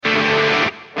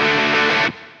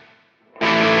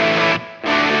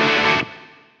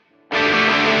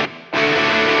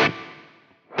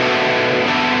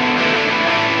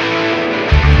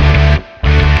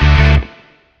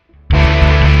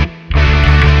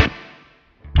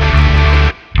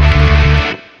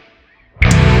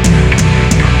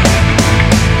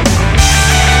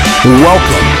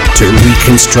Welcome to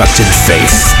Reconstructed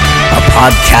Faith, a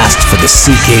podcast for the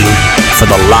seeking, for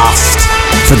the lost,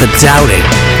 for the doubting,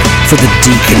 for the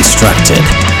deconstructed.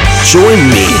 Join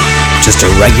me, just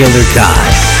a regular guy,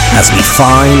 as we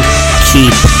find,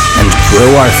 keep, and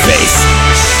grow our faith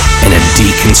in a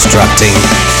deconstructing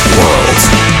world.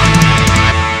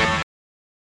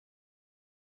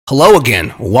 Hello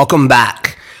again, welcome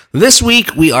back. This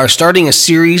week we are starting a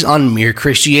series on Mere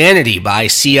Christianity by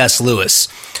C.S. Lewis,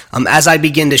 as I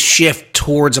begin to shift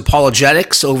towards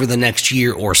apologetics over the next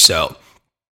year or so.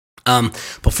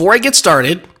 Before I get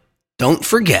started, don't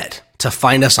forget to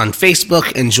find us on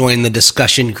Facebook and join the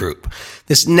discussion group.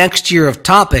 This next year of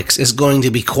topics is going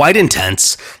to be quite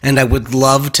intense, and I would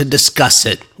love to discuss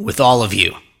it with all of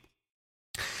you.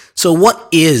 So what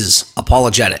is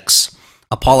apologetics?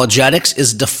 Apologetics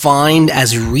is defined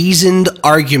as reasoned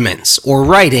arguments or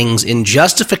writings in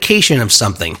justification of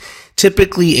something,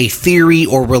 typically a theory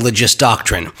or religious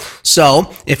doctrine.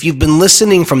 So, if you've been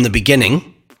listening from the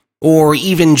beginning, or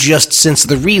even just since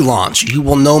the relaunch, you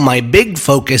will know my big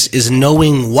focus is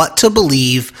knowing what to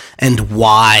believe and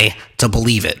why to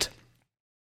believe it.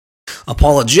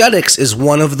 Apologetics is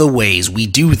one of the ways we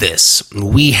do this.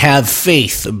 We have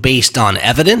faith based on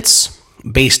evidence,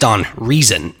 based on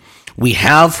reason. We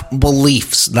have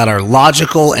beliefs that are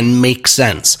logical and make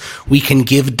sense. We can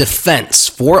give defense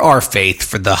for our faith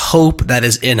for the hope that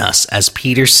is in us, as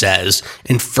Peter says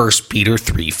in 1 Peter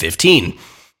 3:15.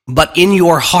 But in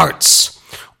your hearts,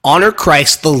 honor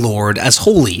Christ the Lord as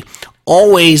holy,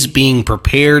 always being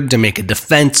prepared to make a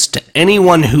defense to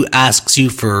anyone who asks you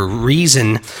for a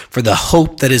reason for the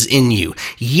hope that is in you.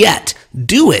 Yet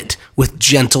do it with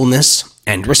gentleness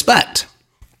and respect.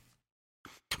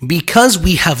 Because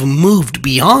we have moved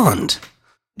beyond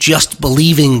just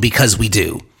believing because we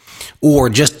do, or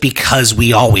just because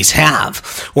we always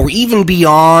have, or even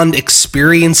beyond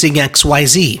experiencing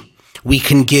XYZ, we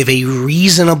can give a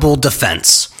reasonable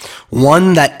defense,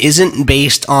 one that isn't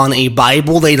based on a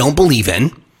Bible they don't believe in,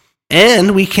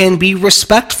 and we can be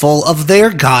respectful of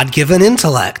their God-given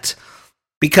intellect.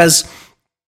 Because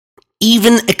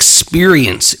even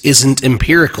experience isn't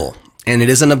empirical, and it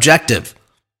isn't objective.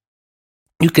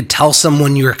 You could tell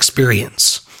someone your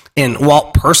experience. And while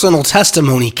personal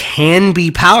testimony can be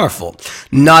powerful,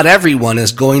 not everyone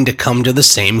is going to come to the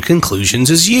same conclusions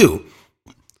as you.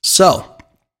 So,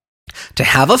 to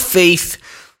have a faith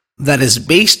that is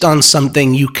based on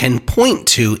something you can point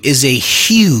to is a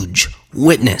huge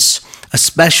witness,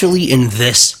 especially in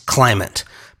this climate.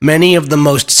 Many of the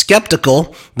most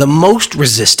skeptical, the most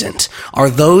resistant, are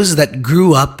those that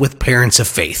grew up with parents of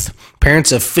faith.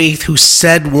 Parents of faith who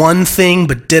said one thing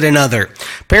but did another.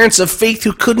 Parents of faith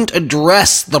who couldn't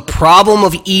address the problem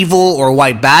of evil or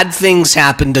why bad things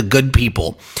happen to good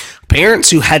people.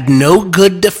 Parents who had no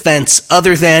good defense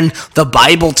other than the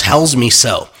Bible tells me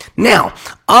so. Now,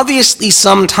 obviously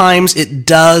sometimes it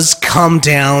does come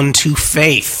down to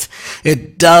faith.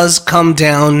 It does come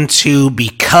down to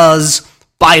because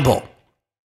Bible.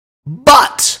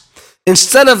 But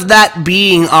instead of that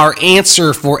being our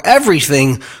answer for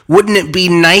everything, wouldn't it be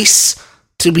nice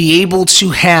to be able to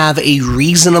have a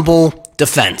reasonable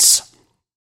defense?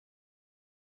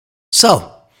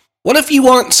 So, what if you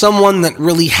aren't someone that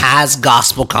really has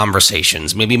gospel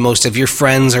conversations? Maybe most of your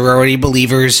friends are already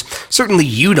believers. Certainly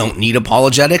you don't need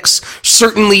apologetics.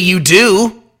 Certainly you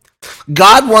do.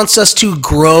 God wants us to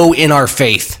grow in our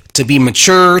faith, to be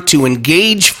mature, to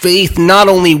engage faith not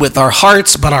only with our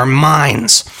hearts, but our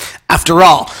minds. After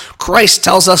all, Christ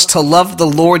tells us to love the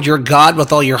Lord your God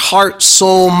with all your heart,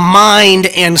 soul, mind,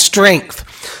 and strength.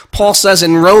 Paul says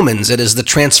in Romans, it is the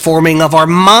transforming of our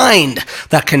mind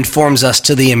that conforms us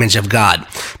to the image of God.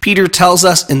 Peter tells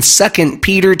us in 2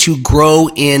 Peter to grow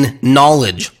in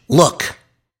knowledge. Look,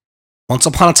 once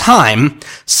upon a time,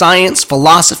 science,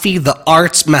 philosophy, the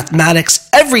arts, mathematics,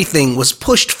 everything was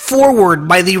pushed forward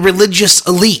by the religious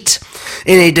elite.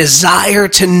 In a desire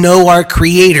to know our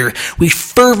Creator, we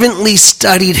fervently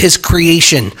studied His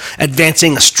creation,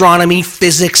 advancing astronomy,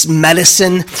 physics,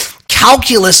 medicine.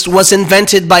 Calculus was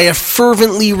invented by a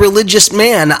fervently religious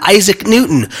man, Isaac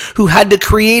Newton, who had to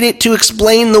create it to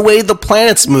explain the way the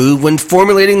planets move when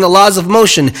formulating the laws of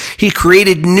motion. He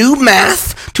created new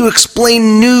math to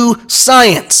explain new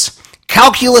science,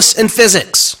 calculus and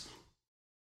physics.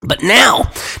 But now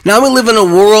we live in a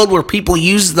world where people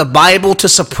use the Bible to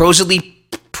supposedly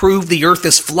prove the earth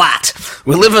is flat.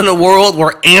 We live in a world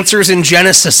where answers in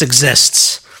Genesis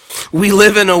exists. We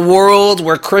live in a world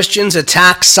where Christians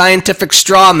attack scientific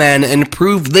straw men and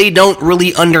prove they don't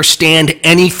really understand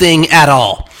anything at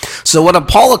all. So what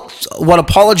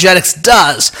apologetics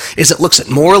does is it looks at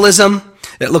moralism,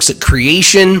 It looks at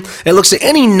creation. It looks at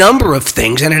any number of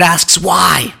things, and it asks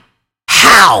why,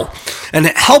 how, and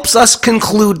it helps us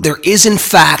conclude there is in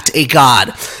fact a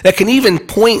God. It can even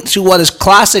point to what is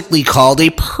classically called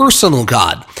a personal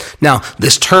God. Now,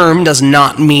 this term does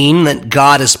not mean that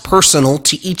God is personal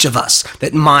to each of us,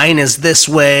 that mine is this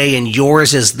way and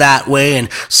yours is that way,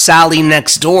 and Sally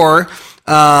next door,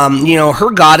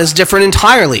 her God is different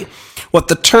entirely. What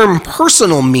the term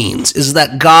personal means is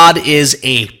that God is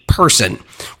a person.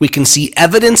 We can see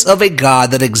evidence of a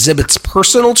God that exhibits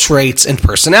personal traits and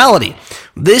personality.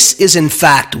 This is in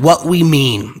fact what we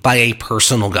mean by a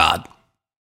personal God.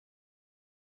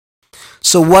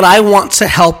 So what I want to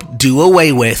help do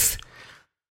away with,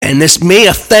 and this may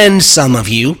offend some of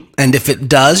you, and if it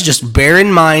does, just bear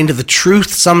in mind the truth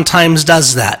sometimes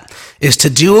does that, is to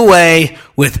do away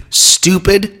with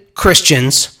stupid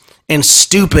Christians and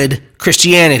stupid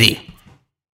Christianity.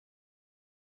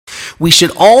 We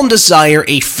should all desire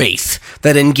a faith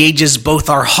that engages both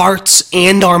our hearts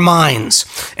and our minds,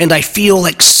 and I feel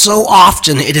like so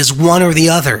often it is one or the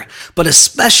other, but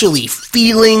especially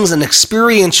feelings and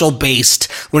experiential based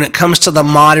when it comes to the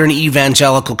modern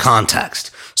evangelical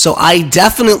context. So I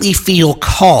definitely feel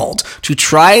called to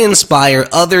try and inspire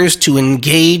others to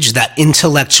engage that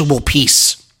intellectual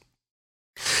piece.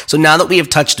 So now that we have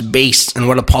touched base on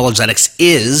what apologetics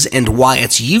is and why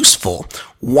it's useful,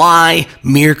 why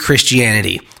Mere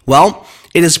Christianity? Well,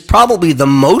 it is probably the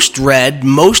most read,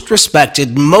 most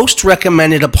respected, most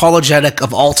recommended apologetic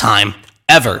of all time,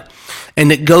 ever.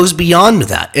 And it goes beyond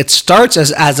that. It starts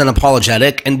as an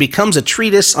apologetic and becomes a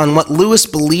treatise on what Lewis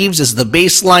believes is the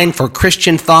baseline for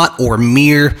Christian thought or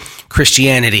mere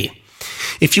Christianity.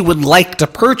 If you would like to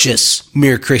purchase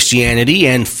Mere Christianity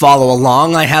and follow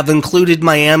along, I have included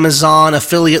my Amazon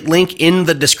affiliate link in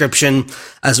the description,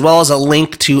 as well as a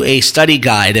link to a study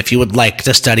guide if you would like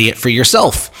to study it for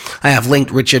yourself. I have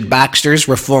linked Richard Baxter's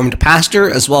Reformed Pastor,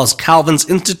 as well as Calvin's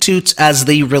Institutes as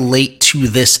they relate to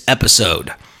this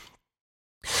episode.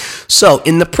 So,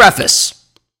 in the preface,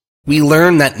 we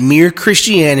learn that Mere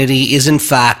Christianity is in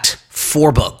fact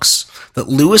 4 books that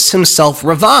Lewis himself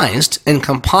revised and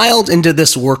compiled into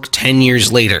this work 10 years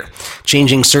later,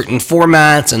 changing certain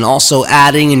formats and also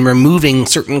adding and removing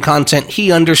certain content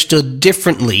he understood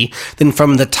differently than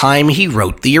from the time he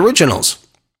wrote the originals.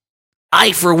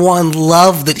 I, for one,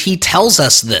 love that he tells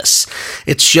us this.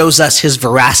 It shows us his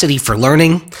veracity for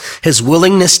learning, his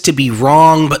willingness to be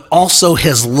wrong, but also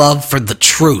his love for the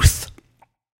truth.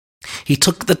 He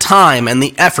took the time and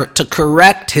the effort to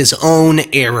correct his own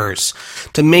errors,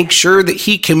 to make sure that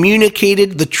he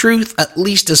communicated the truth at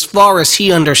least as far as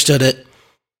he understood it.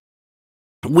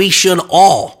 We should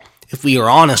all, if we are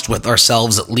honest with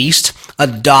ourselves at least,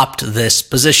 adopt this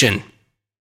position.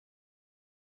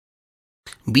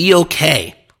 Be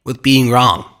okay with being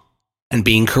wrong and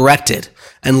being corrected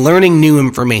and learning new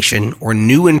information or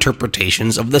new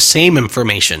interpretations of the same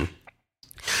information.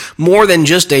 More than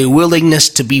just a willingness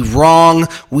to be wrong,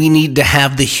 we need to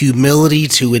have the humility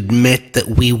to admit that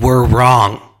we were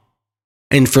wrong.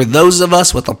 And for those of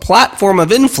us with a platform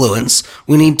of influence,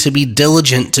 we need to be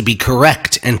diligent to be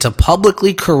correct and to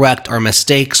publicly correct our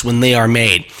mistakes when they are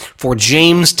made. For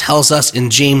James tells us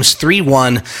in James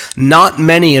 3:1, "Not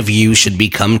many of you should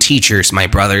become teachers, my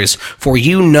brothers, for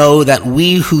you know that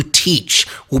we who teach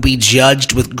will be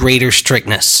judged with greater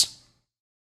strictness."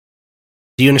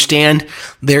 Do you understand?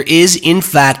 There is, in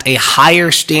fact, a higher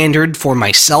standard for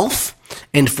myself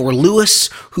and for Lewis,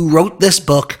 who wrote this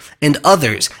book, and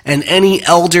others, and any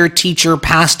elder, teacher,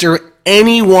 pastor,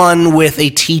 anyone with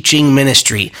a teaching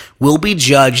ministry will be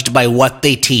judged by what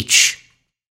they teach.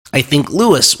 I think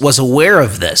Lewis was aware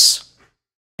of this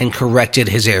and corrected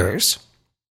his errors.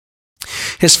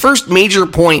 His first major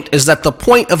point is that the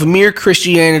point of Mere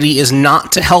Christianity is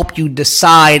not to help you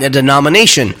decide a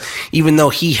denomination. Even though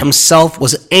he himself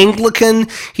was Anglican,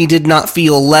 he did not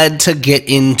feel led to get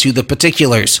into the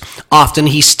particulars. Often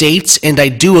he states, and I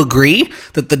do agree,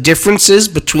 that the differences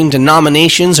between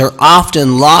denominations are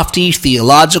often lofty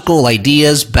theological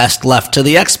ideas best left to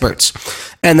the experts,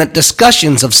 and that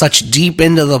discussions of such deep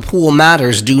into the pool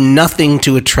matters do nothing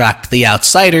to attract the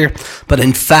outsider, but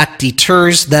in fact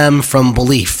deters them from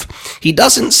belief. He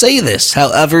doesn't say this,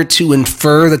 however, to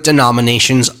infer that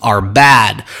denominations are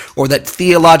bad, or that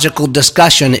theological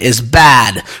discussion is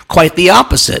bad. Quite the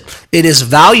opposite. It is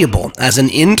valuable as an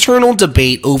internal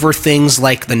debate over things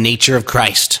like the nature of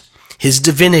Christ, his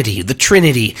divinity, the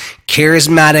Trinity,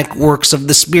 charismatic works of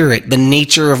the Spirit, the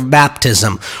nature of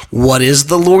baptism, what is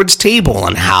the Lord's table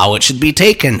and how it should be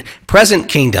taken, present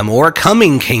kingdom or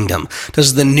coming kingdom,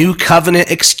 does the new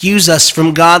covenant excuse us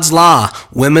from God's law,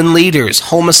 women leaders,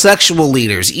 homosexual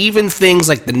leaders, even things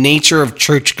like the nature of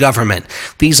church government.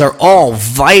 These are all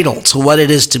vital to what it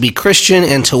is to be Christian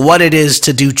and to what it is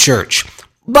to do church.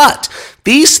 But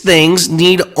these things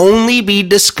need only be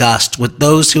discussed with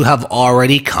those who have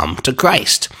already come to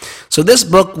Christ. So this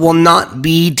book will not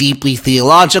be deeply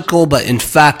theological, but in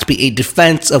fact be a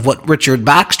defense of what Richard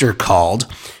Baxter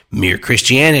called mere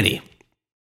Christianity.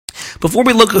 Before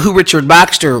we look at who Richard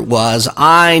Baxter was,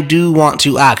 I do want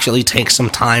to actually take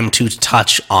some time to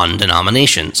touch on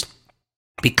denominations.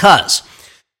 Because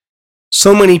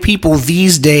so many people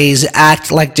these days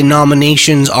act like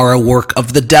denominations are a work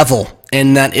of the devil,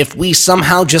 and that if we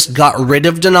somehow just got rid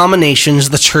of denominations,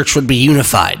 the church would be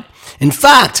unified. In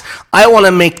fact, I want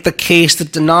to make the case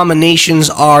that denominations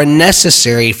are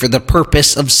necessary for the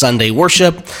purpose of Sunday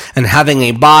worship and having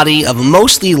a body of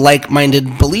mostly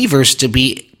like-minded believers to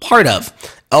be part of,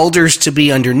 elders to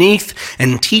be underneath,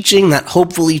 and teaching that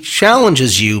hopefully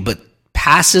challenges you but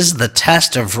passes the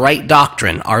test of right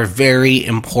doctrine are very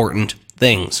important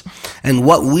things. And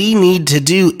what we need to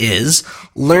do is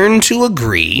learn to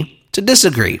agree to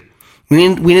disagree. We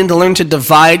need to learn to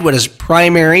divide what is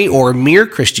primary or mere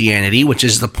Christianity, which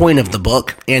is the point of the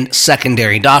book, and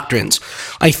secondary doctrines.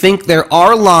 I think there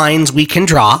are lines we can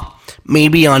draw,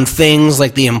 maybe on things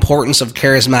like the importance of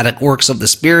charismatic works of the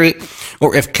Spirit,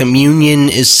 or if communion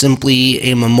is simply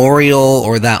a memorial,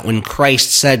 or that when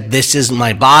Christ said, "This is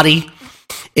my body,"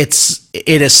 it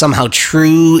is somehow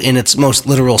true in its most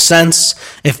literal sense.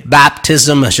 If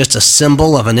baptism is just a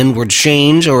symbol of an inward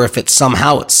change, or if it's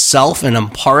somehow itself an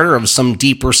imparter of some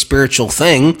deeper spiritual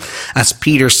thing, as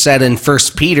Peter said in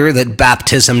 1 Peter that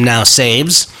baptism now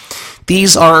saves.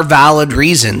 These are valid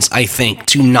reasons, I think,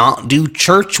 to not do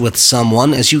church with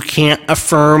someone, as you can't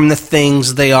affirm the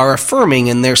things they are affirming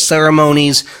in their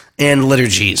ceremonies and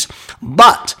liturgies.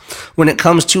 But when it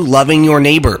comes to loving your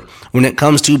neighbor, when it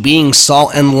comes to being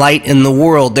salt and light in the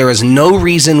world, there is no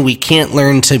reason we can't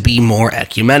learn to be more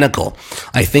ecumenical.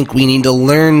 I think we need to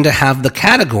learn to have the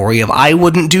category of I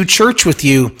wouldn't do church with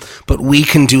you, but we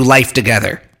can do life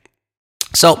together.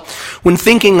 So, when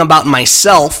thinking about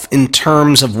myself in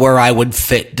terms of where I would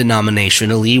fit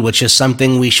denominationally, which is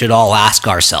something we should all ask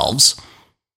ourselves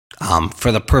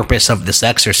for the purpose of this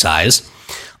exercise,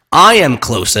 I am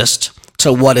closest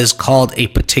to what is called a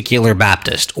particular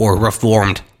Baptist or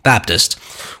Reformed Baptist,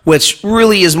 which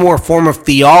really is more a form of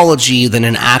theology than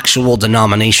an actual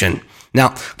denomination.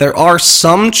 Now, there are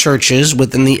some churches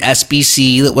within the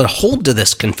SBC that would hold to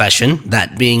this confession,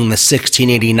 that being the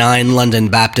 1689 London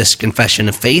Baptist Confession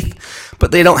of Faith,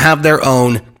 but they don't have their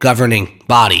own governing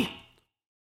body.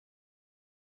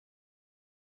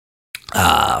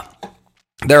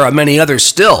 There are many others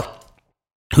still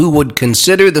who would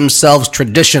consider themselves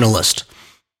traditionalist.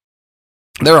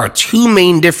 There are two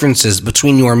main differences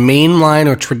between your mainline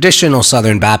or traditional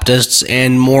Southern Baptists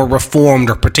and more Reformed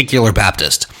or particular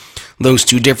Baptist. Those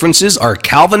two differences are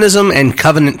Calvinism and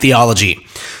covenant theology.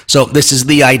 So this is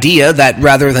the idea that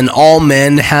rather than all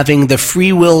men having the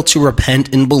free will to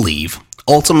repent and believe,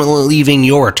 ultimately leaving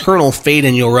your eternal fate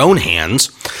in your own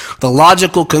hands, the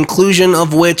logical conclusion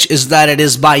of which is that it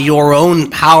is by your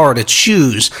own power to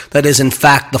choose that is in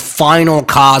fact the final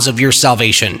cause of your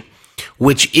salvation,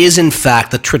 which is in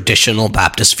fact the traditional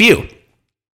Baptist view.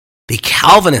 The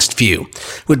Calvinist view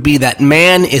would be that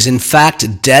man is in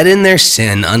fact dead in their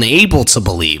sin, unable to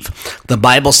believe. The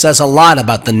Bible says a lot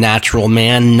about the natural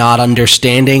man not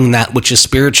understanding that which is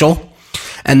spiritual,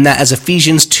 and that, as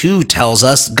Ephesians 2 tells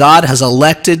us, God has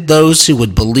elected those who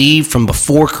would believe from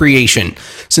before creation.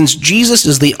 Since Jesus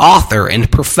is the author and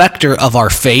perfecter of our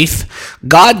faith,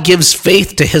 God gives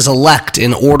faith to his elect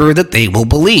in order that they will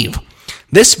believe.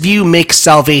 This view makes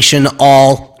salvation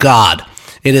all God.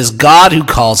 It is God who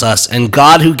calls us and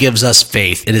God who gives us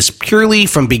faith. It is purely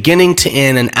from beginning to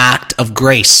end an act of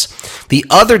grace. The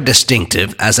other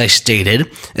distinctive, as I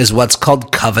stated, is what's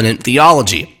called covenant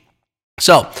theology.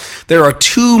 So, there are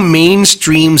two main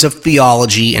streams of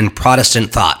theology in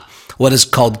Protestant thought, what is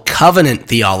called covenant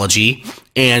theology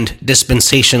and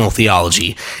dispensational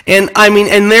theology. And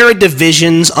there are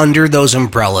divisions under those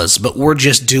umbrellas, but we're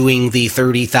just doing the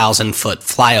 30,000-foot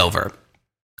flyover.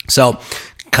 So,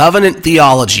 covenant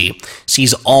theology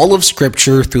sees all of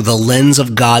Scripture through the lens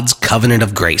of God's covenant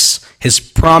of grace, his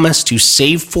promise to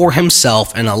save for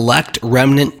himself an elect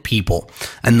remnant people.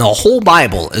 And the whole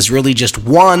Bible is really just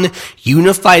one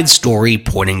unified story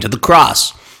pointing to the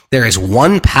cross. There is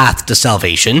one path to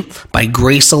salvation, by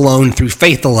grace alone, through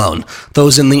faith alone.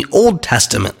 Those in the Old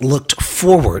Testament looked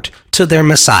forward to their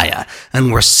Messiah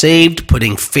and were saved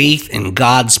putting faith in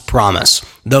God's promise.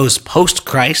 Those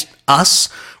post-Christ, us,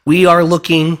 we are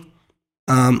looking,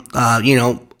 are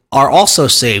also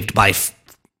saved by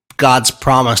God's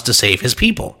promise to save his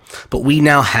people. But we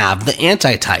now have the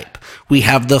antitype. We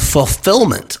have the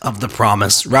fulfillment of the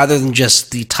promise rather than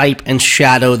just the type and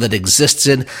shadow that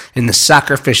existed in the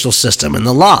sacrificial system in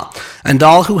the law. And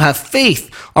all who have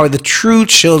faith are the true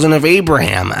children of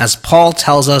Abraham. As Paul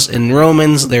tells us in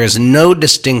Romans, there is no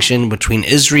distinction between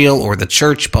Israel or the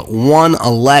church, but one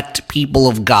elect people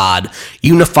of God,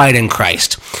 unified in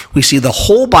Christ. We see the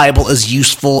whole Bible as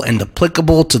useful and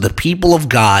applicable to the people of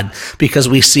God because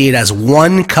we see it as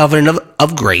one covenant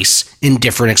of grace in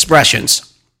different expressions.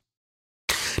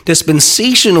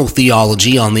 Dispensational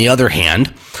theology, on the other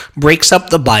hand, breaks up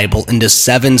the Bible into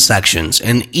 7 sections.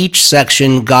 In each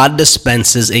section, God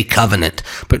dispenses a covenant,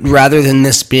 but rather than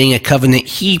this being a covenant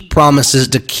he promises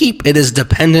to keep, it is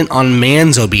dependent on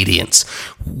man's obedience.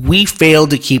 We fail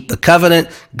to keep the covenant,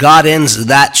 God ends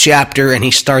that chapter and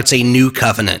he starts a new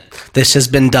covenant. This has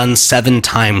been done 7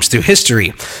 times through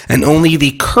history, and only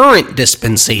the current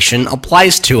dispensation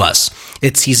applies to us.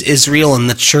 It sees Israel and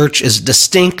the church as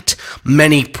distinct,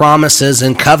 many promises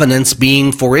and covenants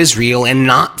being for Israel and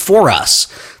not for us.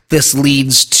 This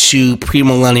leads to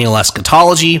premillennial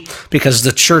eschatology because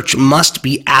the church must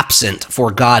be absent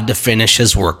for God to finish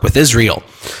his work with Israel.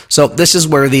 So this is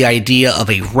where the idea of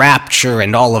a rapture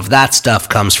and all of that stuff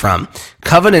comes from.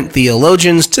 Covenant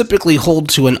theologians typically hold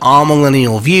to an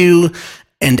amillennial view,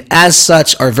 and as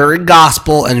such are very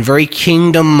gospel and very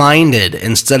kingdom-minded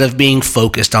instead of being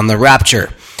focused on the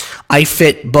rapture. I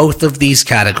fit both of these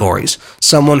categories.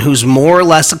 Someone who's more or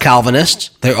less a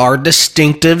Calvinist. There are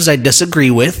distinctives I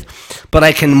disagree with, but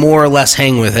I can more or less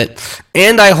hang with it.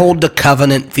 And I hold to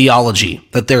covenant theology,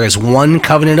 that there is one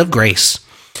covenant of grace,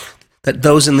 that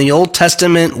those in the Old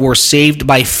Testament were saved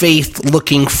by faith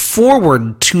looking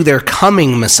forward to their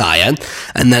coming Messiah,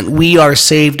 and that we are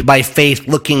saved by faith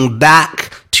looking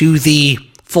back to the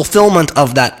fulfillment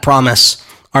of that promise,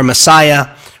 our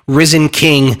Messiah, risen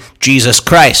King, Jesus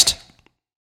Christ.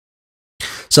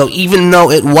 So even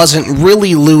though it wasn't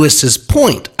really Lewis's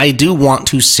point, I do want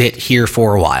to sit here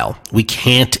for a while. We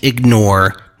can't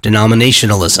ignore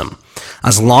denominationalism.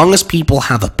 As long as people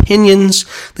have opinions,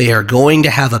 they are going to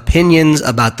have opinions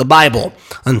about the Bible.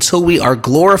 Until we are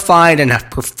glorified and have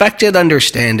perfected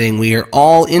understanding, we are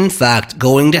all, in fact,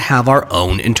 going to have our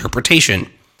own interpretation.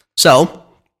 So,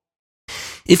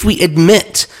 if we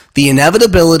admit the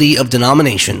inevitability of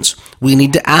denominations, we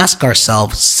need to ask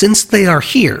ourselves, since they are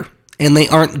here and they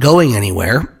aren't going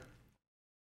anywhere,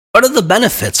 what are the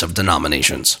benefits of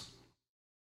denominations?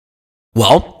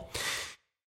 Well,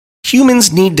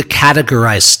 humans need to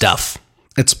categorize stuff.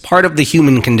 It's part of the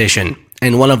human condition,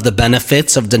 and one of the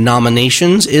benefits of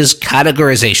denominations is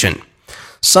categorization.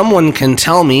 Someone can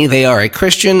tell me they are a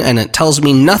Christian, and it tells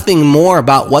me nothing more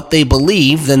about what they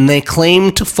believe than they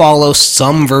claim to follow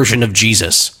some version of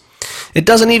Jesus. It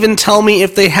doesn't even tell me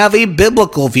if they have a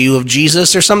biblical view of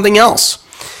Jesus or something else.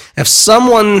 If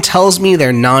someone tells me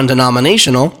they're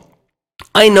non-denominational,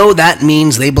 I know that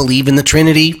means they believe in the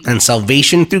Trinity and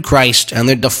salvation through Christ, and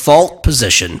their default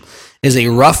position is a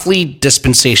roughly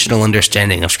dispensational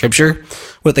understanding of Scripture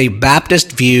with a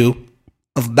Baptist view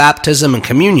of baptism and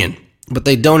communion, but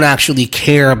they don't actually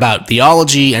care about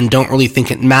theology and don't really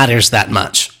think it matters that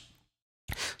much.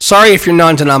 Sorry if you're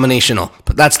non-denominational,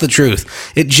 but that's the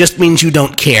truth. It just means you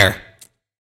don't care.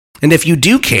 And if you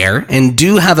do care and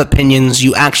do have opinions,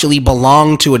 you actually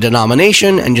belong to a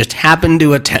denomination and just happen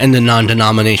to attend a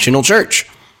non-denominational church.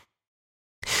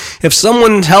 If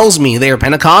someone tells me they are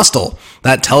Pentecostal,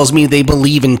 that tells me they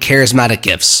believe in charismatic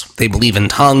gifts. They believe in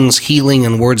tongues, healing,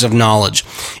 and words of knowledge.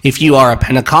 If you are a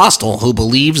Pentecostal who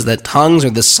believes that tongues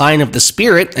are the sign of the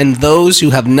Spirit and those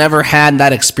who have never had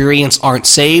that experience aren't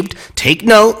saved, take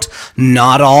note,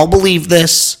 not all believe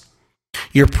this.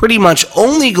 You're pretty much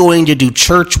only going to do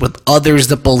church with others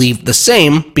that believe the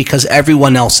same because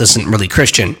everyone else isn't really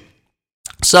Christian.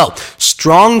 So,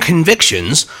 strong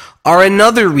convictions are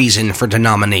another reason for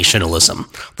denominationalism.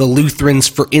 The Lutherans,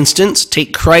 for instance,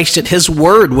 take Christ at his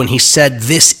word when he said,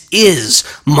 "This is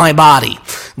my body."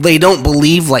 They don't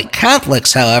believe, like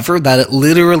Catholics, however, that it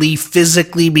literally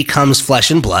physically becomes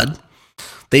flesh and blood.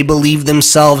 They believe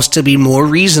themselves to be more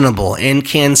reasonable and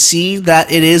can see that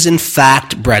it is in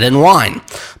fact bread and wine.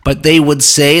 But they would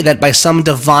say that by some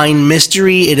divine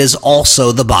mystery, it is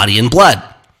also the body and blood.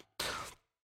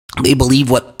 They believe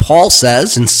what Paul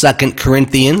says in 2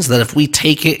 Corinthians, that if we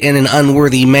take it in an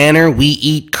unworthy manner, we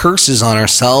eat curses on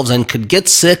ourselves and could get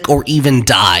sick or even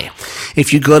die.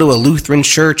 If you go to a Lutheran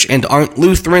church and aren't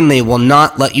Lutheran, they will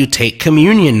not let you take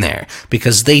communion there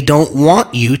because they don't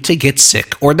want you to get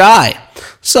sick or die.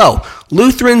 So,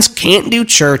 Lutherans can't do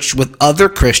church with other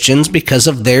Christians because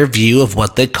of their view of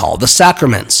what they call the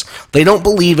sacraments. They don't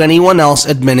believe anyone else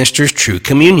administers true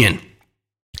communion.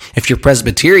 If you're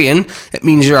Presbyterian, it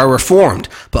means you are Reformed.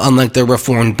 But unlike the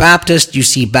Reformed Baptist, you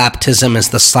see baptism as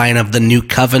the sign of the new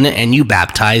covenant and you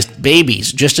baptized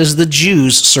babies, just as the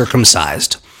Jews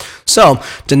circumcised. So,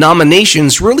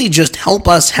 denominations really just help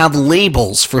us have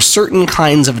labels for certain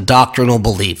kinds of doctrinal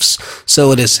beliefs,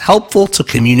 so it is helpful to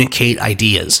communicate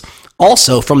ideas.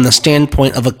 Also, from the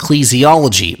standpoint of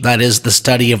ecclesiology, that is the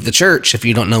study of the church, if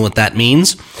you don't know what that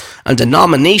means, a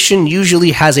denomination usually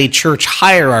has a church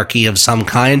hierarchy of some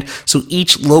kind, so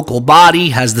each local body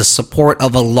has the support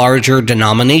of a larger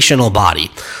denominational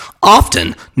body.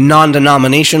 Often,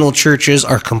 non-denominational churches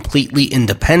are completely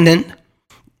independent,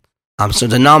 so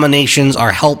denominations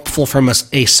are helpful from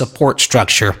a support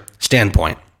structure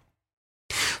standpoint.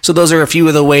 So those are a few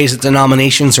of the ways that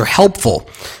denominations are helpful.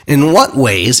 In what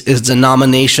ways is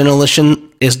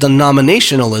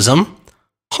denominationalism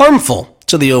harmful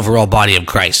to the overall body of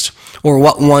Christ, or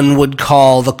what one would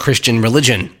call the Christian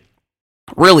religion?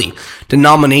 Really,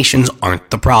 denominations aren't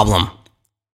the problem.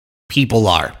 People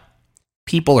are.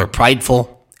 People are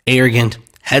prideful, arrogant,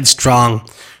 headstrong,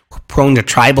 prone to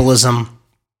tribalism.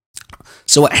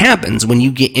 So what happens when you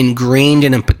get ingrained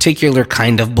in a particular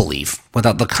kind of belief,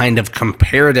 without the kind of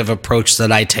comparative approach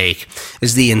that I take,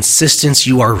 is the insistence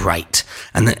you are right,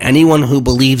 and that anyone who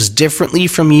believes differently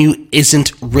from you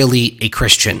isn't really a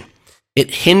Christian.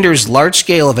 It hinders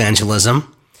large-scale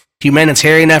evangelism,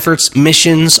 humanitarian efforts,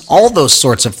 missions, all those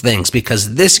sorts of things,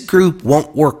 because this group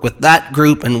won't work with that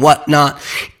group and whatnot.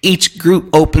 Each group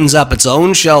opens up its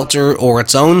own shelter or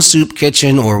its own soup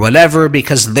kitchen or whatever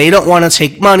because they don't want to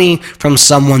take money from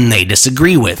someone they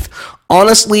disagree with.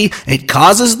 Honestly, it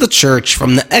causes the church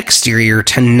from the exterior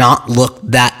to not look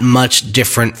that much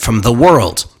different from the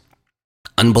world.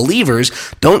 Unbelievers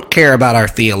don't care about our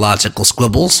theological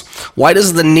squibbles. Why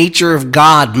does the nature of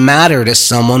God matter to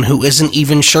someone who isn't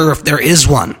even sure if there is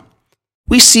one?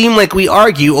 We seem like we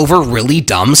argue over really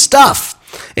dumb stuff.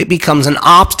 It becomes an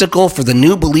obstacle for the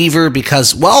new believer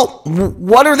because, well,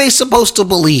 what are they supposed to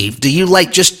believe? Do you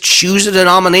just choose a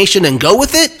denomination and go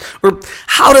with it? Or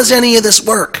how does any of this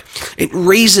work? It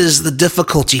raises the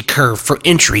difficulty curve for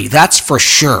entry, that's for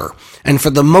sure. And for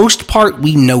the most part,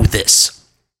 we know this.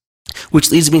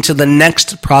 Which leads me to the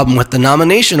next problem with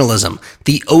denominationalism,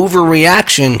 the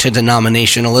overreaction to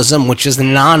denominationalism, which is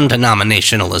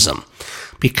non-denominationalism.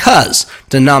 Because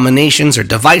denominations are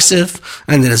divisive,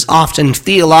 and it is often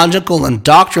theological and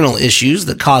doctrinal issues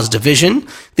that cause division,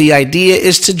 the idea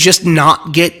is to just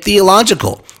not get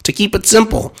theological, to keep it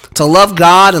simple, to love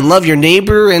God and love your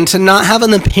neighbor, and to not have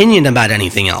an opinion about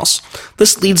anything else.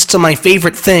 This leads to my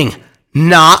favorite thing,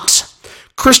 not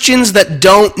Christians that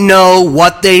don't know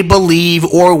what they believe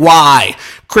or why.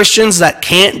 Christians that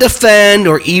can't defend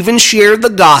or even share the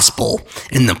gospel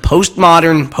in the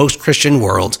postmodern, post-Christian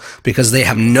world because they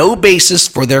have no basis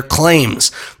for their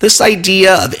claims. This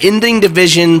idea of ending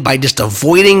division by just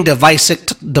avoiding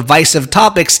divisive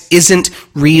topics isn't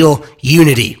real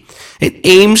unity. It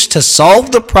aims to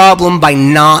solve the problem by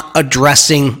not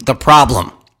addressing the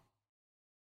problem.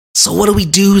 So what do we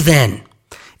do then?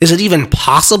 Is it even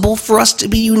possible for us to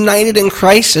be united in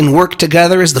Christ and work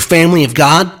together as the family of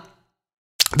God?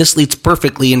 This leads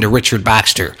perfectly into Richard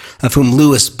Baxter, of whom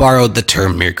Lewis borrowed the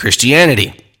term mere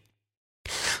Christianity.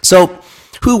 So,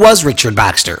 who was Richard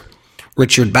Baxter?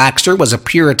 Richard Baxter was a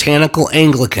puritanical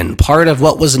Anglican, part of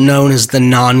what was known as the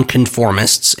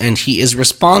Nonconformists, and he is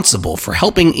responsible for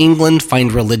helping England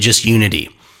find religious unity.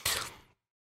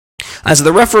 As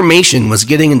the Reformation was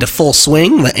getting into full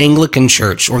swing, the Anglican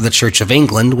Church, or the Church of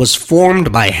England, was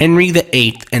formed by Henry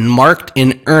VIII and marked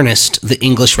in earnest the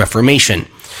English Reformation.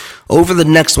 Over the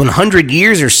next 100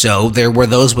 years or so, there were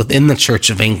those within the Church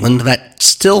of England that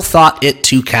still thought it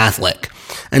too Catholic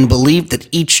and believed that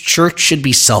each church should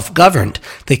be self-governed.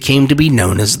 They came to be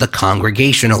known as the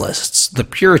Congregationalists. The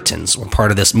Puritans were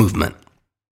part of this movement.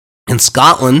 In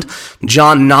Scotland,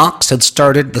 John Knox had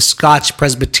started the Scotch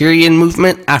Presbyterian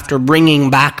movement after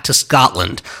bringing back to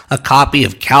Scotland a copy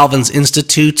of Calvin's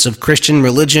Institutes of Christian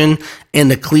Religion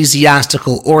and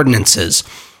Ecclesiastical Ordinances,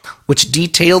 which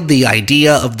detailed the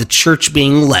idea of the church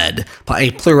being led by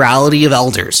a plurality of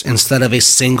elders instead of a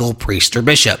single priest or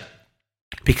bishop.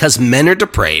 Because men are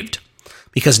depraved,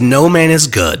 Because no man is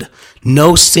good,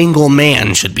 no single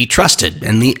man should be trusted,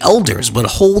 and the elders would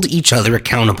hold each other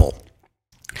accountable.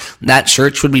 That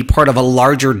church would be part of a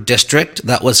larger district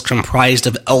that was comprised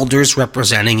of elders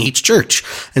representing each church,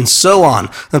 and so on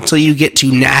until you get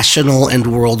to national and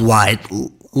worldwide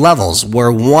levels,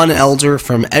 where one elder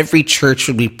from every church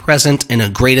would be present in a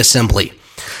great assembly.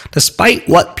 Despite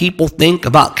what people think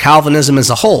about Calvinism as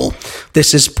a whole,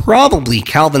 this is probably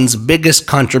Calvin's biggest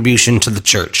contribution to the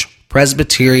church: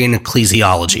 Presbyterian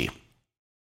ecclesiology.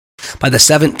 By the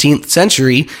 17th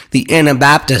century, the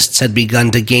Anabaptists had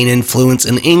begun to gain influence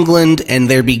in England, and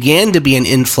there began to be an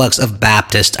influx of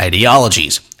Baptist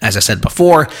ideologies, as I said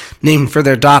before, named for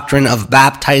their doctrine of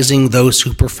baptizing those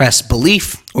who profess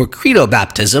belief, or credo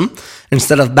baptism,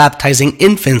 instead of baptizing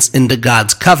infants into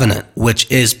God's covenant, which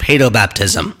is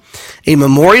paedobaptism, a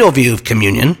memorial view of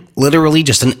communion, literally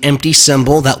just an empty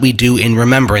symbol that we do in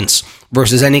remembrance,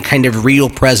 versus any kind of real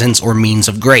presence or means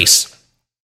of grace.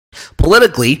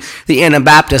 Politically, the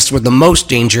Anabaptists were the most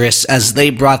dangerous, as they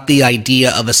brought the idea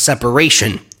of a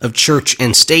separation of church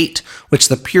and state, which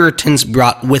the Puritans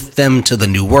brought with them to the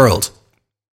New World.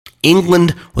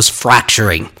 England was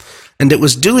fracturing, and it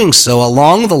was doing so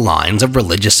along the lines of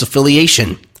religious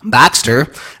affiliation.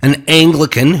 Baxter, an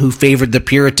Anglican who favored the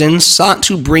Puritans, sought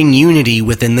to bring unity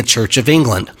within the Church of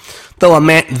England. Though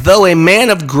a man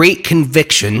of great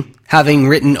conviction, having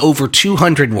written over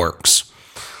 200 works,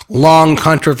 long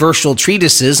controversial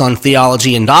treatises on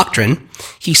theology and doctrine,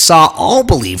 he saw all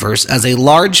believers as a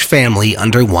large family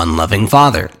under one loving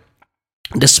Father.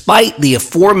 Despite the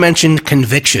aforementioned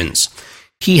convictions,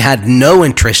 he had no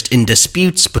interest in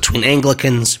disputes between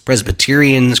Anglicans,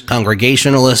 Presbyterians,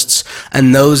 Congregationalists,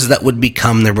 and those that would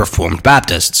become the Reformed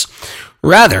Baptists.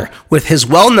 Rather, with his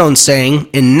well-known saying,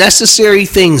 "In necessary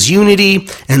things unity,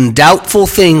 in doubtful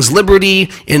things liberty,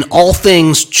 in all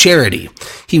things charity,"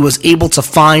 he was able to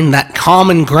find that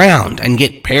common ground and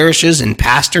get parishes and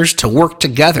pastors to work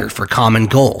together for common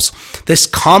goals. This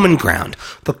common ground,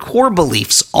 the core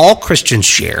beliefs all Christians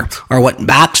share, are what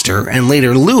Baxter and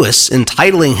later Lewis,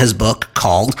 entitling his book,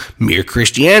 called Mere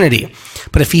Christianity.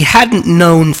 But if he hadn't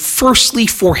known firstly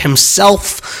for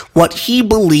himself what he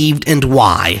believed and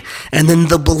why, and then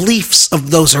the beliefs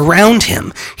of those around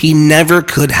him, he never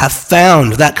could have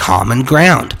found that common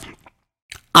ground.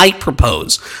 I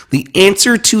propose the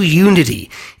answer to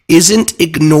unity isn't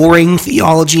ignoring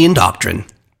theology and doctrine.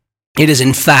 It is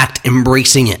in fact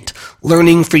embracing it,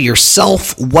 learning for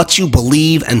yourself what you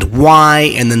believe and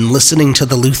why, and then listening to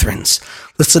the Lutherans,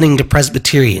 listening to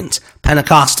Presbyterians,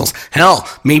 Pentecostals, hell,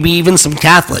 maybe even some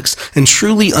Catholics, and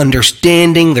truly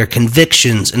understanding their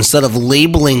convictions instead of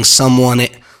labeling something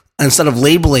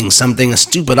a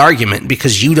stupid argument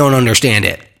because you don't understand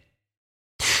it.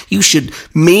 You should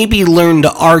maybe learn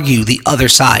to argue the other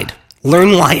side.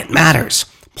 Learn why it matters.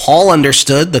 Paul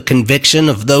understood the conviction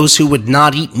of those who would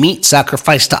not eat meat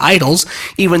sacrificed to idols,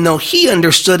 even though he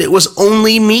understood it was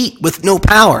only meat with no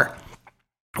power.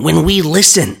 When we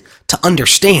listen to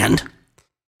understand,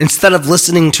 instead of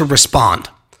listening to respond,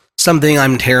 something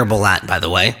I'm terrible at, by the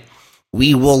way,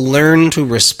 we will learn to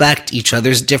respect each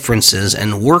other's differences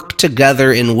and work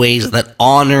together in ways that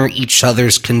honor each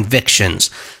other's convictions.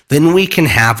 Then we can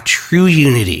have true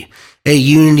unity, a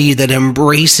unity that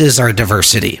embraces our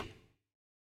diversity.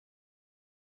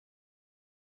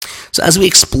 So as we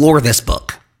explore this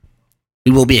book,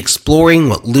 we will be exploring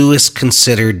what Lewis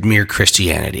considered mere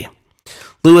Christianity.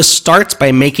 Lewis starts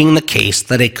by making the case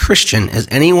that a Christian is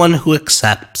anyone who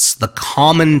accepts the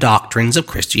common doctrines of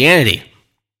Christianity.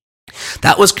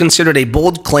 That was considered a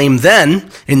bold claim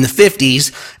then, in the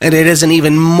 50s, and it is an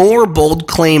even more bold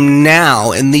claim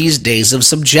now in these days of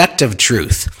subjective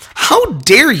truth. How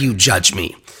dare you judge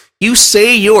me? You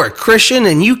say you're a Christian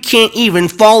and you can't even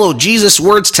follow Jesus'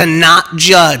 words to not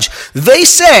judge. They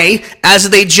say as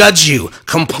they judge you,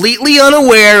 completely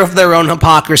unaware of their own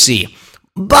hypocrisy.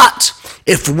 But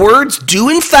if words do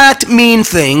in fact mean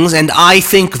things, and I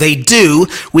think they do,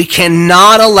 we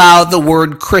cannot allow the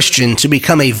word Christian to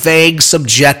become a vague,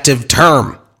 subjective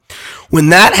term. When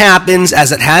that happens,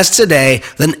 as it has today,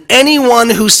 then anyone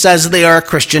who says they are a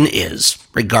Christian is,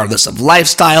 regardless of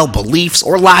lifestyle, beliefs,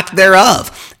 or lack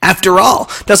thereof. After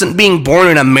all, doesn't being born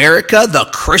in America, the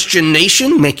Christian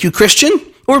nation, make you Christian?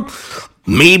 Or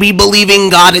maybe believing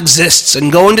God exists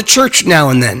and going to church now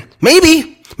and then.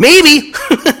 Maybe.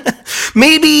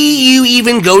 Maybe you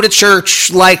even go to church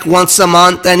like once a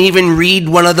month and even read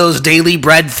one of those daily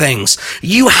bread things.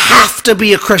 You have to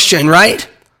be a Christian, right?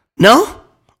 No?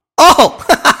 Oh,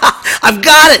 I've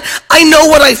got it. I know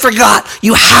what I forgot.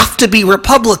 You have to be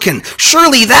Republican.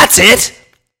 Surely that's it.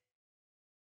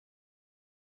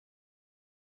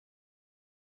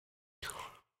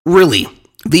 Really,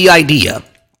 the idea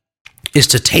is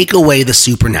to take away the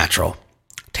supernatural,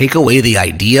 take away the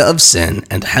idea of sin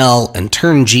and hell, and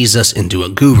turn Jesus into a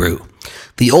guru.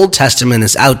 The Old Testament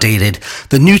is outdated.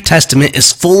 The New Testament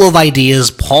is full of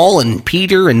ideas. Paul and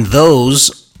Peter and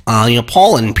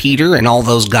all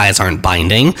those guys aren't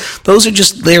binding. Those are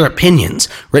just their opinions,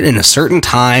 written in a certain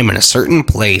time and a certain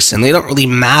place, and they don't really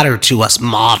matter to us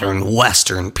modern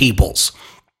Western peoples.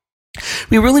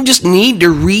 We really just need to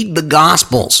read the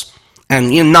Gospels.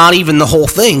 And not even the whole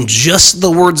thing, just the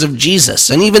words of Jesus.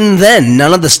 And even then,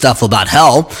 none of the stuff about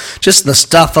hell, just the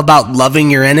stuff about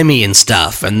loving your enemy and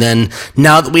stuff. And then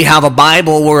now that we have a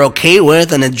Bible we're okay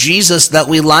with and a Jesus that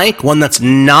we like, one that's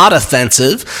not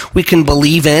offensive, we can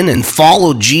believe in and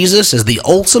follow Jesus as the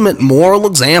ultimate moral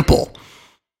example.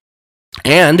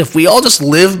 And if we all just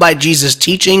live by Jesus'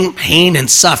 teaching, pain and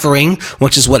suffering,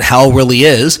 which is what hell really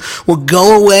is, will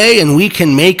go away and we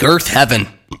can make earth heaven.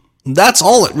 That's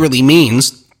all it really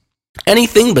means.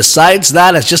 Anything besides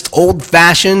that is just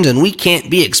old-fashioned, and we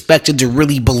can't be expected to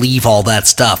really believe all that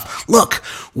stuff. Look,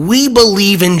 we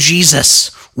believe in Jesus.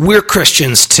 We're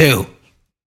Christians too.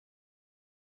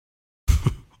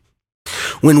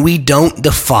 When we don't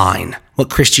define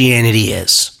what Christianity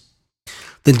is,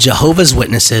 the Jehovah's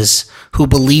Witnesses, who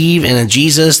believe in a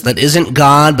Jesus that isn't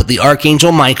God but the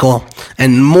Archangel Michael,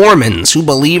 and Mormons who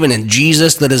believe in a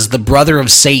Jesus that is the brother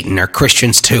of Satan, are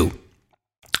Christians too.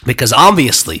 Because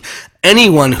obviously,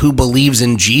 anyone who believes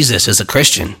in Jesus is a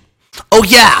Christian. Oh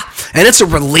yeah, and it's a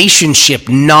relationship,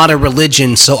 not a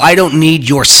religion, so I don't need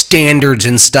your standards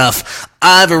and stuff.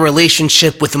 I have a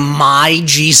relationship with my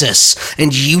Jesus,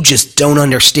 and you just don't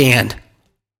understand.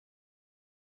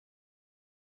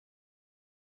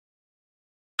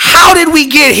 How did we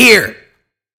get here?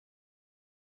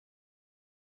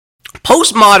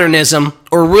 Postmodernism,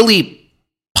 or really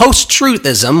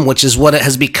post-truthism, which is what it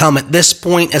has become at this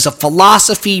point, is a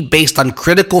philosophy based on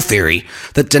critical theory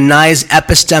that denies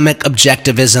epistemic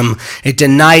objectivism. It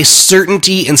denies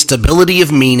certainty and stability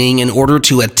of meaning in order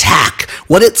to attack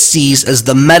what it sees as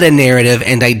the meta-narrative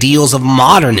and ideals of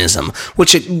modernism,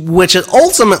 which it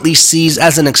ultimately sees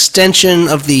as an extension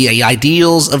of the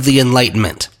ideals of the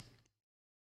Enlightenment.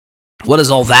 What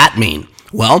does all that mean?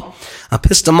 Well,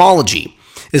 epistemology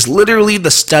is literally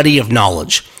the study of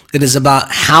knowledge. It is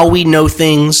about how we know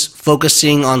things,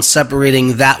 focusing on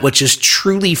separating that which is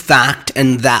truly fact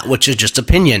and that which is just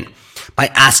opinion, by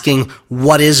asking,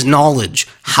 what is knowledge?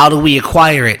 How do we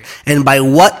acquire it? And by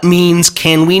what means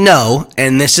can we know?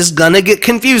 And this is gonna get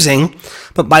confusing,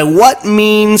 but by what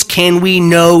means can we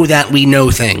know that we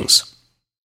know things?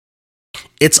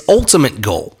 Its ultimate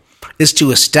goal is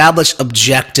to establish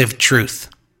objective truth.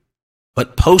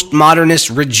 But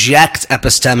postmodernists reject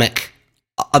epistemic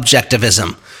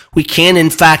objectivism. We can,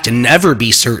 in fact, never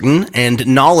be certain, and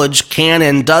knowledge can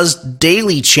and does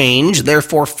daily change.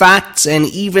 Therefore, facts and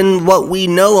even what we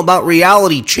know about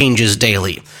reality changes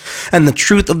daily. And the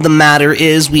truth of the matter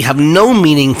is we have no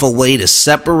meaningful way to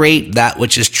separate that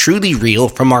which is truly real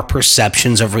from our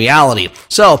perceptions of reality.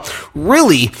 So,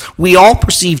 really, we all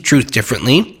perceive truth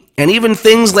differently. And even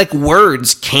things like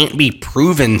words can't be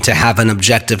proven to have an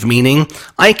objective meaning.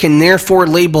 I can therefore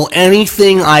label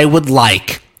anything I would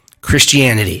like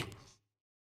Christianity.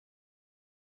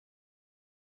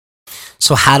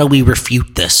 So how do we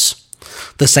refute this?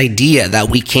 This idea that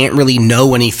we can't really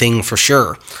know anything for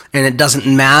sure, and it doesn't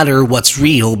matter what's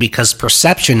real because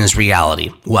perception is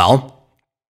reality. Well,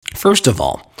 first of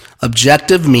all,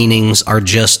 objective meanings are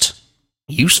just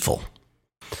useful.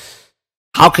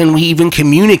 How can we even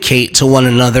communicate to one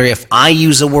another if I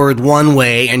use a word one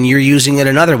way and you're using it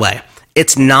another way?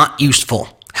 It's not useful,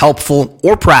 helpful,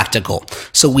 or practical.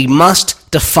 So we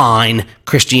must define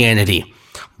Christianity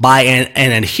by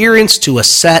an adherence to a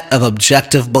set of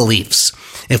objective beliefs.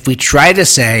 If we try to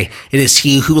say it is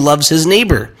he who loves his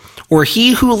neighbor or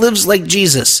he who lives like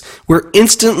Jesus, we're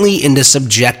instantly into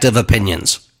subjective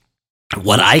opinions.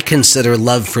 What I consider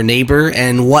love for neighbor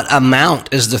and what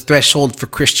amount is the threshold for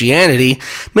Christianity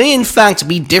may in fact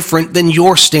be different than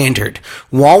your standard.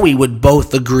 While we would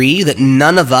both agree that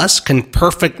none of us can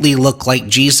perfectly look like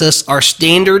Jesus, our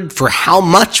standard for how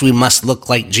much we must look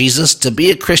like Jesus to be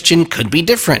a Christian could be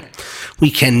different.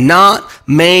 We cannot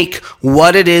make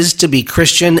what it is to be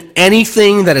Christian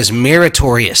anything that is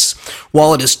meritorious.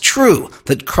 While it is true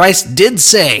that Christ did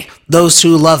say, "Those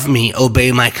who love me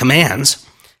obey my commands,"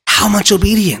 how much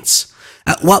obedience?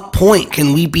 At what point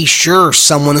can we be sure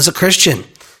someone is a Christian?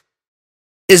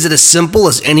 Is it as simple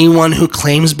as anyone who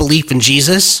claims belief in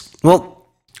Jesus? Well,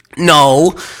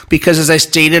 No, because as I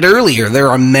stated earlier, there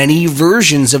are many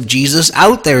versions of Jesus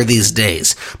out there these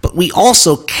days, but we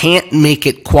also can't make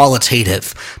it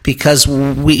qualitative because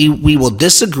we will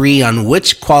disagree on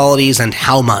which qualities and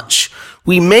how much.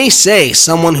 We may say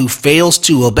someone who fails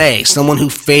to obey, someone who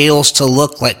fails to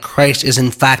look like Christ is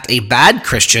in fact a bad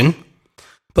Christian,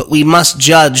 but we must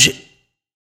judge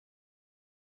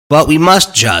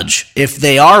if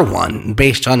they are one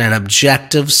based on an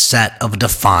objective set of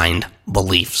defined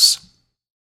beliefs.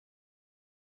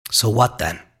 So what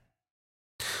then?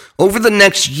 Over the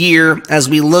next year, as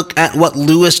we look at what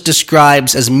Lewis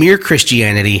describes as mere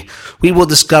Christianity, we will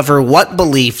discover what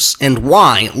beliefs and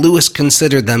why Lewis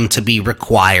considered them to be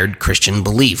required Christian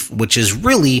belief, which is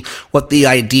really what the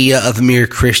idea of mere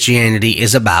Christianity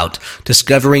is about,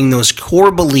 discovering those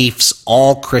core beliefs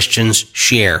all Christians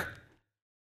share.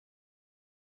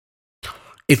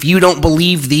 If you don't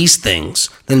believe these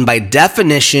things, then by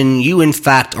definition, you in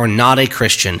fact are not a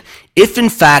Christian. If in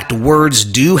fact words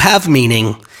do have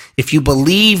meaning, if you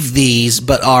believe these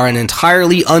but are an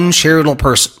entirely uncharitable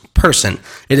person,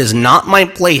 it is not my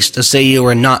place to say you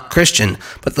are not Christian,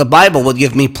 but the Bible would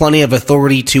give me plenty of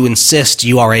authority to insist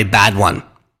you are a bad one.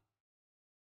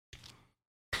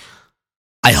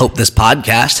 I hope this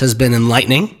podcast has been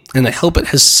enlightening, and I hope it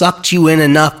has sucked you in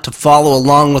enough to follow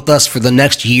along with us for the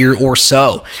next year or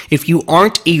so. If you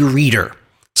aren't a reader,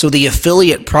 so the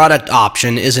affiliate product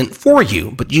option isn't for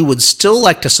you, but you would still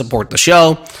like to support the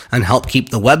show and help keep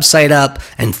the website up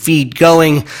and feed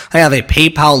going, I have a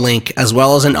PayPal link as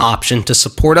well as an option to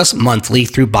support us monthly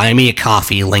through Buy Me a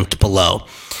Coffee linked below.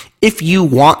 If you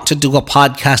want to do a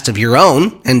podcast of your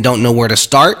own and don't know where to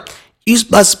start, use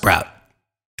Buzzsprout.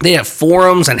 They have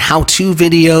forums and how-to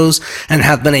videos and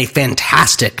have been a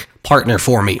fantastic partner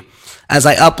for me. As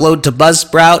I upload to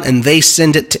Buzzsprout and they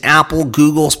send it to Apple,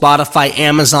 Google, Spotify,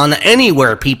 Amazon,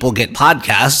 anywhere people get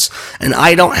podcasts, and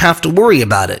I don't have to worry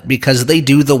about it because they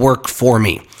do the work for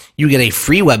me. You get a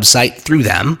free website through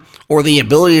them or the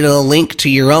ability to link to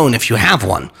your own if you have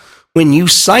one. When you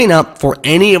sign up for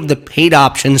any of the paid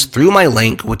options through my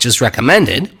link, which is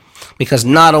recommended, because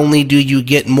not only do you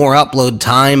get more upload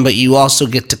time, but you also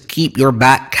get to keep your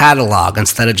back catalog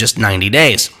instead of just 90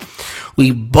 days.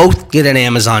 We both get an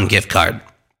Amazon gift card.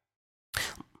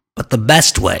 But the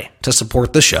best way to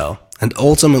support the show and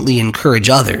ultimately encourage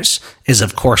others is,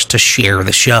 of course, to share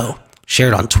the show. Share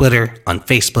it on Twitter, on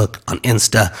Facebook, on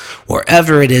Insta,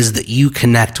 wherever it is that you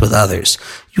connect with others.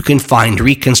 You can find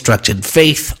Reconstructed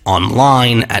Faith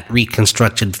online at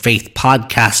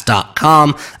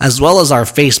reconstructedfaithpodcast.com, as well as our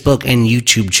Facebook and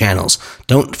YouTube channels.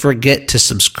 Don't forget to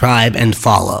subscribe and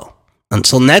follow.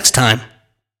 Until next time,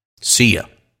 see ya.